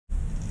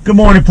Good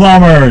morning,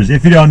 plumbers.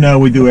 If you don't know,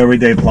 we do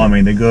everyday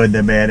plumbing, the good,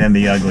 the bad, and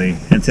the ugly.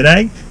 And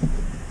today's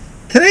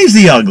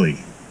the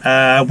ugly.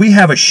 We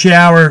have a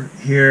shower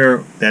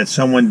here that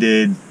someone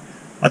did,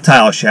 a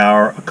tile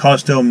shower, a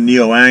custom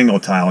neo-angle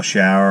tile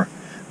shower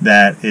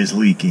that is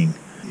leaking.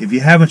 If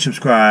you haven't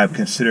subscribed,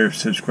 consider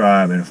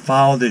subscribing and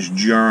follow this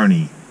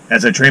journey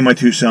as I train my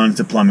two sons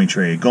to plumbing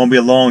trade. Going to be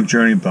a long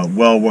journey, but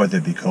well worth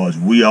it because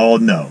we all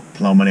know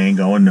plumbing ain't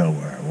going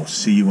nowhere. We'll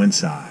see you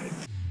inside.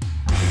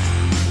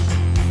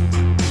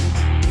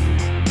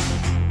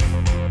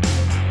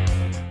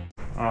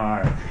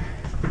 Alright,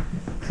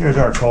 here's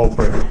our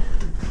culprit.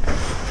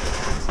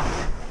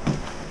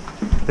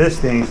 This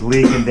thing's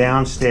leaking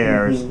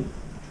downstairs.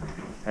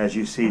 As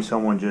you see,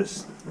 someone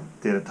just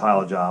did a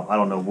tile job. I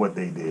don't know what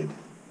they did.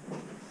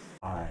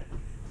 Alright,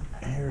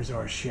 here's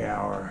our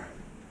shower.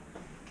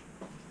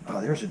 Oh,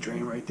 there's a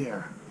drain right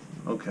there.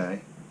 Okay.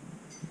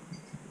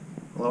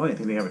 Well, I didn't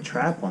think they have a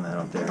trap on that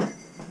up there.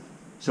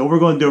 So what we're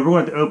going to do,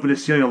 we're going to open the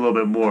ceiling a little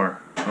bit more.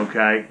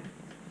 Okay?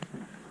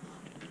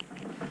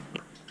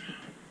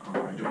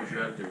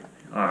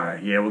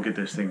 Alright, yeah, we'll get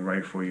this thing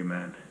right for you,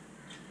 man.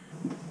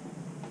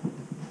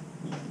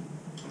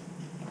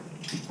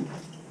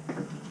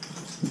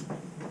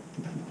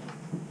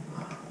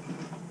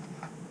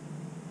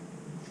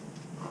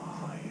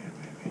 Oh, yeah,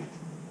 baby.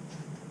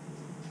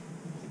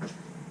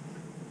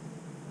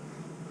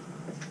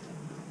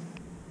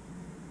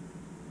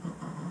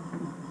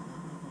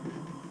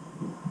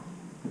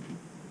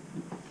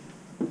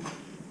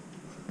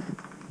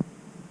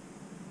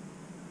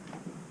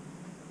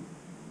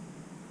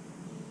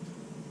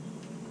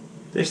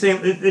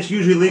 This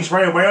usually leaks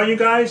right away on you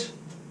guys?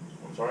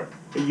 I'm sorry?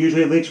 It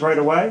usually leaks right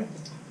away?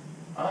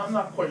 I'm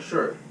not quite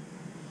sure.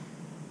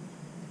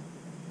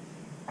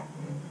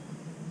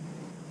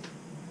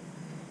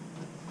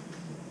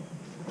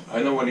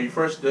 I know when he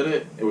first did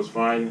it, it was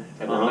fine,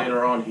 and then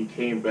later on he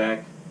came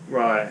back.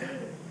 Right.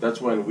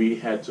 That's when we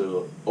had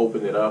to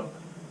open it up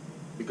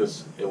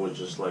because it was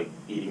just like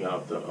eating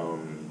out the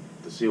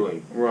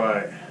ceiling.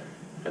 Right.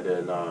 And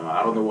then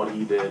I don't know what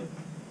he did.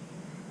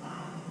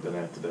 Then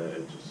after that,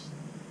 it just.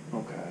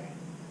 Okay.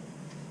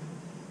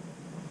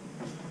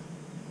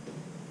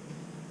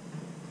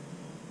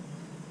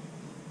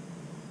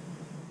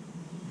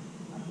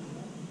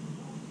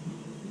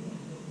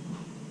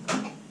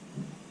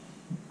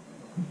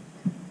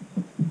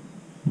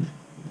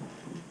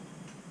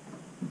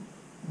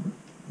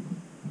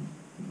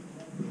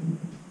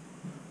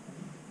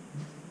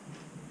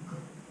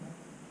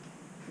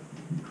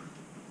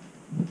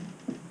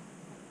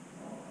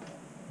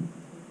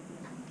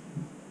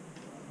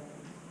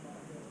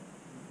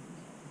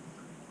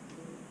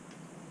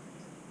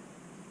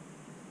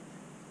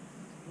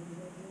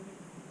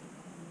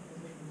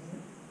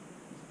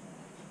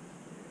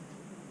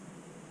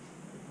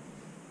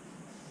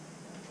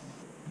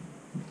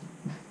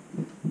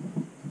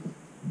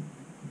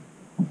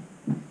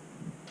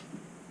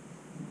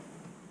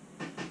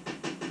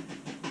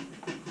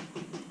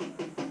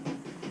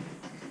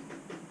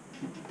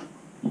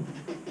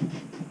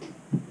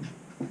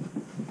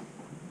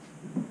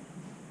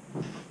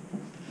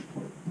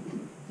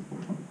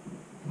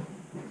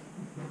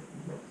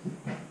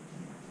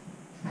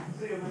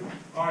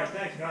 Alright,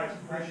 thanks guys,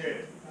 appreciate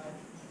it.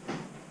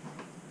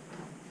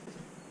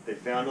 They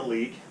found a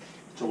leak,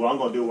 so what I'm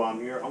going to do while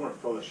I'm here, I'm going to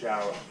fill the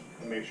shower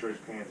and make sure his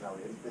pan's not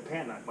leaking. The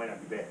pan might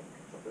not be bad.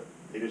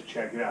 They just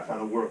checked it out,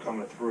 found the water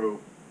coming through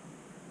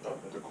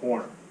at the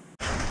corner.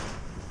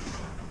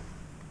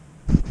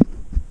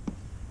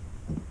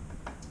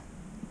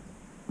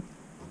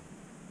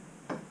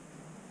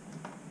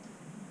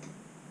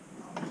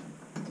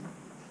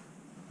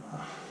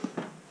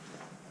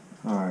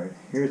 Alright,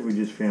 here's what we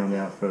just found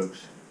out,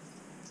 folks.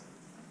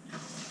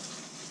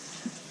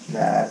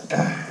 That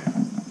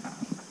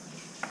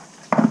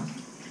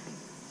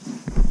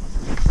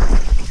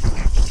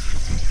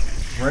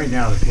right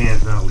now the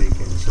pan's not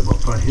leaking, so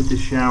if I hit the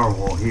shower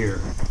wall here,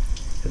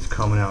 it's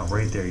coming out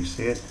right there. You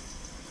see it?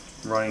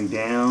 Running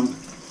down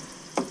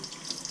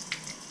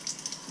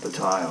the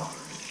tile.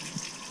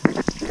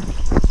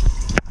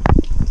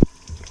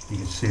 You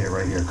can see it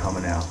right here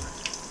coming out.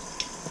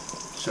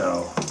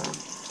 So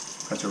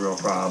that's a real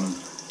problem.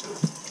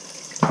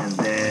 And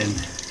then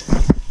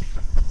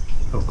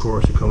of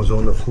course it comes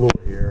on the floor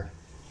here.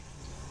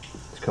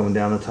 It's coming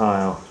down the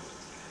tile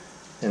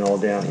and all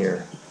down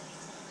here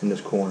in this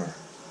corner.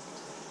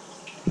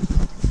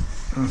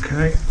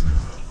 Okay.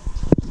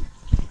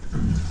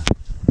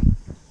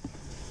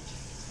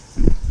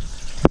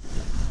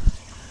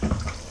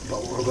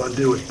 But what we're going to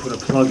do is put a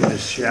plug in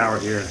this shower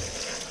here and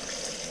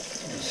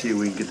see if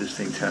we can get this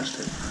thing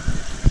tested.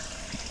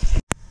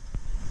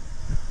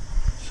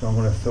 So I'm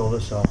going to fill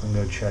this up and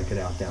go check it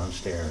out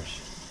downstairs.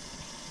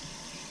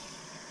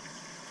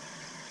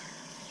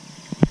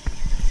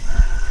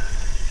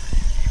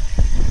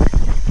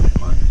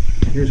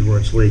 Here's where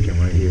it's leaking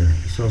right here.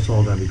 So it's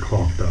all going to be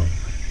caulked up.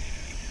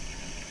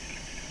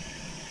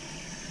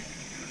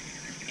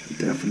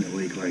 Definite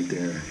leak right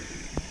there.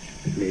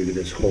 Maybe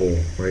this hole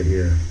right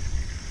here.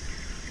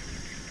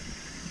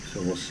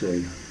 So we'll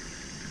see.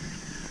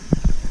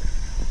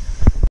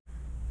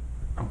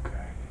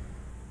 Okay.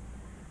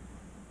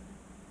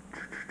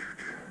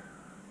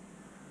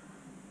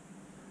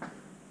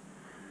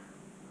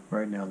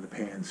 Right now the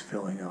pan's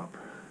filling up.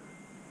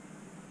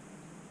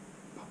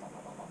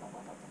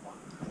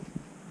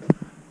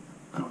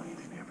 I don't even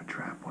think they have a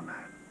trap on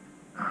that.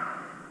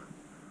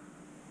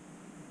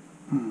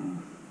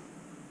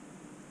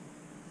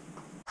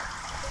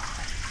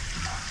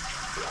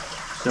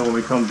 So when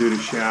we come do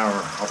the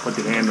shower, I'll put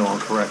the handle on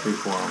correctly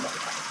for them.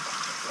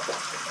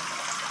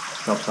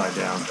 It's upside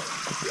down.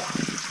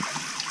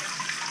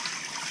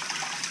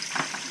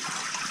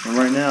 And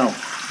right now,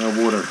 no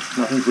water,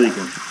 nothing's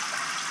leaking.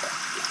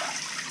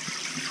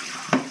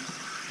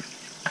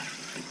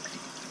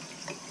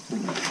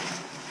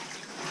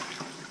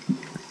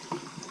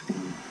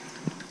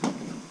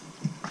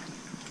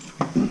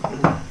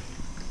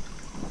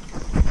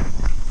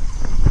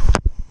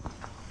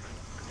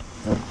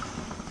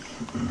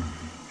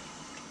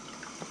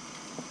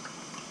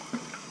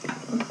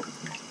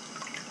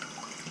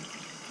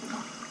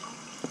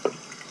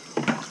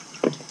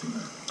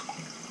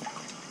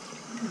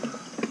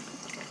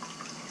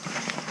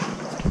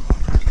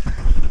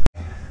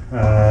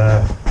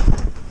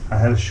 I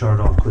had to shut it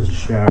off because the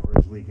shower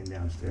is leaking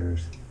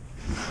downstairs.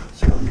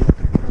 So let me get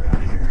the water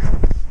out here.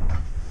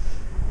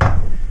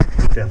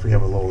 Definitely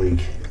have a low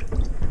leak.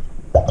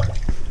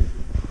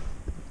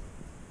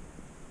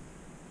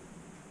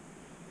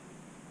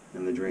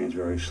 And the drain's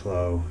very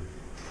slow.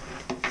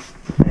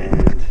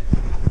 And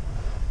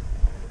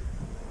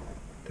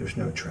there's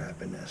no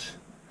trap in this.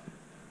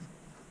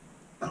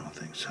 I don't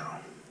think so.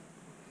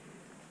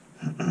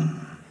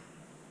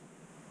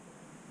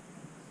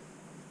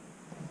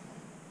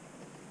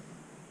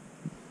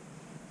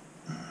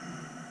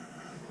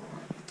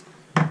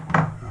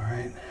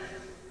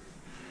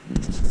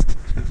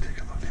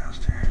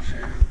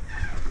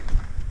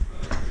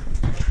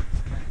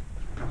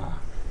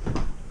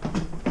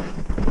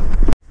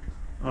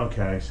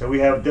 Okay, so we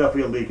have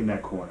definitely a leak in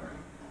that corner.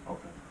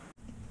 Okay.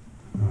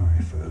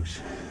 Alright folks,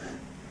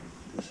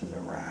 this is a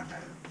wrap.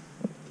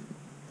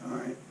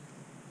 Alright.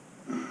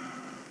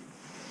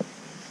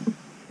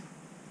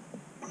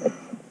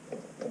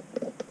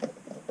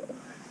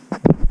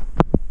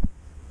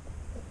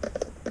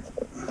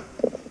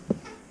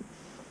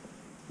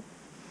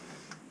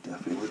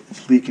 Definitely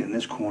it's leaking in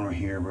this corner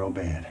here real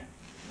bad.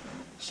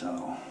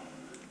 So,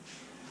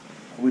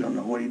 we don't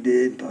know what he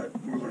did, but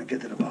we're going to get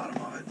to the bottom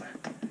of it.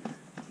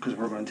 Because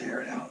we're going to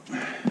tear it out.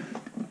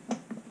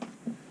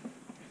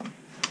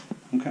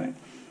 Okay,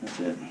 that's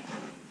it.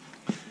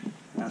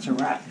 That's a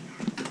wrap.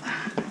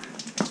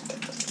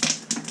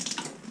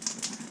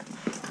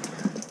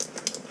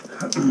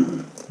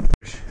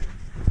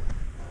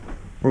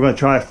 We're going to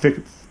try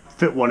to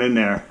fit one in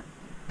there.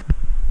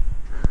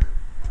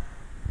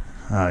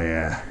 Oh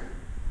yeah.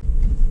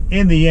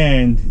 In the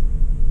end,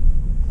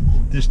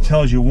 this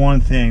tells you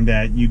one thing,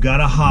 that you got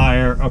to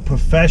hire a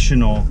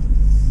professional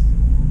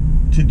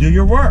to do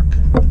your work.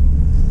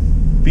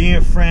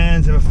 Being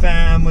friends of a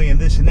family and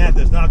this and that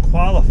does not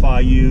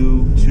qualify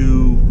you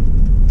to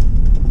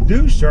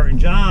do certain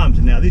jobs.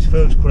 And now these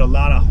folks put a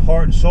lot of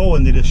heart and soul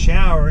into the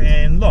shower,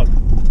 and look,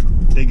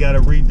 they got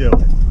to redo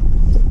it.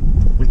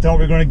 We thought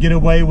we were going to get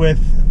away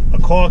with a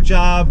caulk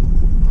job.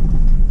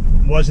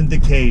 Wasn't the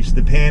case.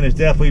 The pan is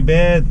definitely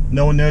bad.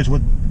 No one knows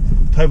what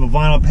type of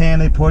vinyl pan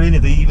they put in,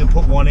 if they even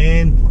put one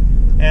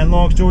in. And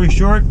long story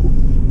short,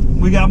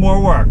 we got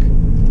more work.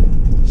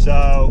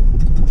 So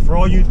for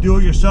all you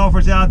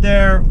do-it-yourselfers out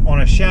there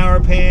on a shower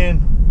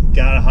pan,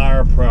 gotta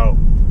hire a pro,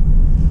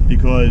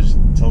 because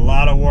it's a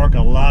lot of work,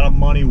 a lot of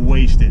money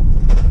wasted.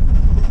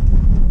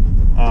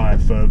 All right,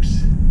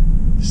 folks.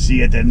 See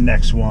you at the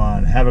next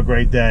one. Have a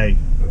great day.